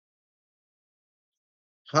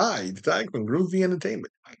Hi, it's Ike from Groovy Entertainment.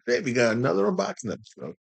 Today we got another unboxing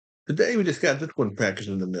episode. Today we just got this one packaged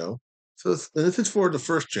in the mail. And this is for the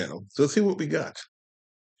first channel. So let's see what we got.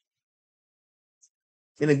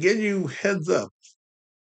 And to give you heads up,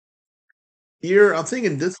 here I'm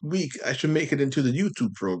thinking this week I should make it into the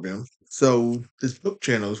YouTube program. So this book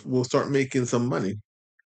channel will start making some money.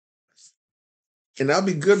 And that'll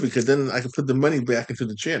be good because then I can put the money back into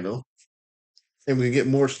the channel and we can get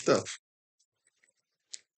more stuff.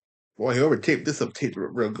 Boy, whoever taped this up taped it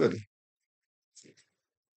real good.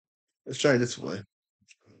 Let's try it this way.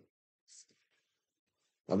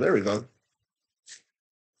 Oh, there we go.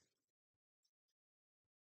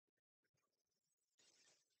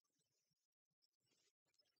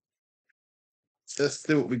 Let's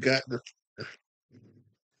see what we got.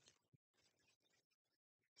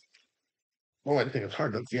 Oh, I think it's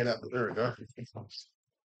hard to get up. There we go.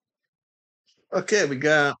 Okay, we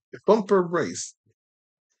got Bumper Race,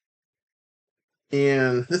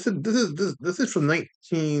 and this is from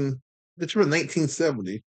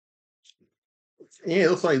 1970. Yeah, it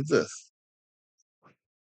looks like this.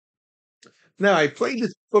 Now I played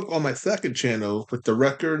this book on my second channel with the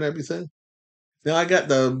record and everything. Now I got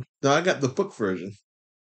the book version,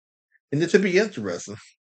 and this should be interesting.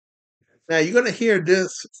 Now you're gonna hear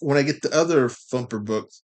this when I get the other Thumper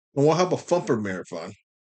books, and we'll have a Thumper marathon.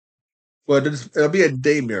 Well, it'll be a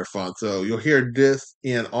day marathon, so you'll hear this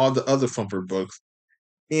and all the other Thumper books,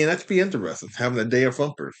 and that should be interesting. Having a day of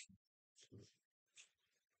Thumper.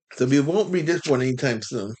 So we won't read this one anytime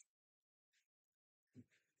soon.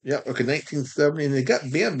 Yep, okay, 1970, and it got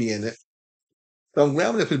Bambi in it. So I'm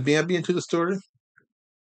glad they put Bambi into the story.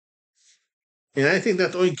 And I think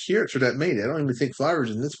that's the only character that made it. I don't even think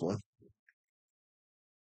Flower's in this one.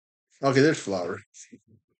 Okay, there's Flower.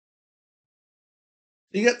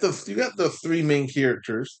 You got the three main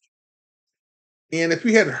characters. And if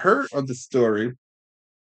we had heard of the story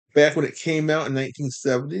back when it came out in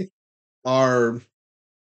 1970, or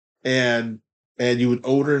and you were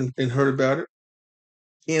older and heard about it,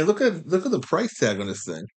 and look at the price tag on this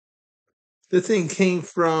thing. This thing came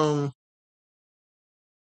from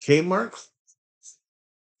Kmart.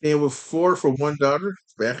 And it was four for $1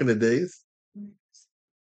 back in the days.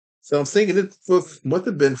 So I'm thinking this book must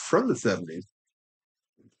have been from the 70s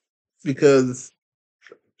because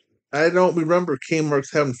I don't remember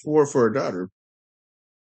Kmart's having four for $1.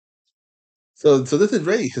 So this is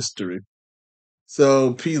really history.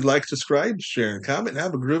 So please like, subscribe, share, and comment, and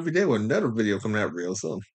have a groovy day with another video coming out real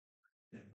soon.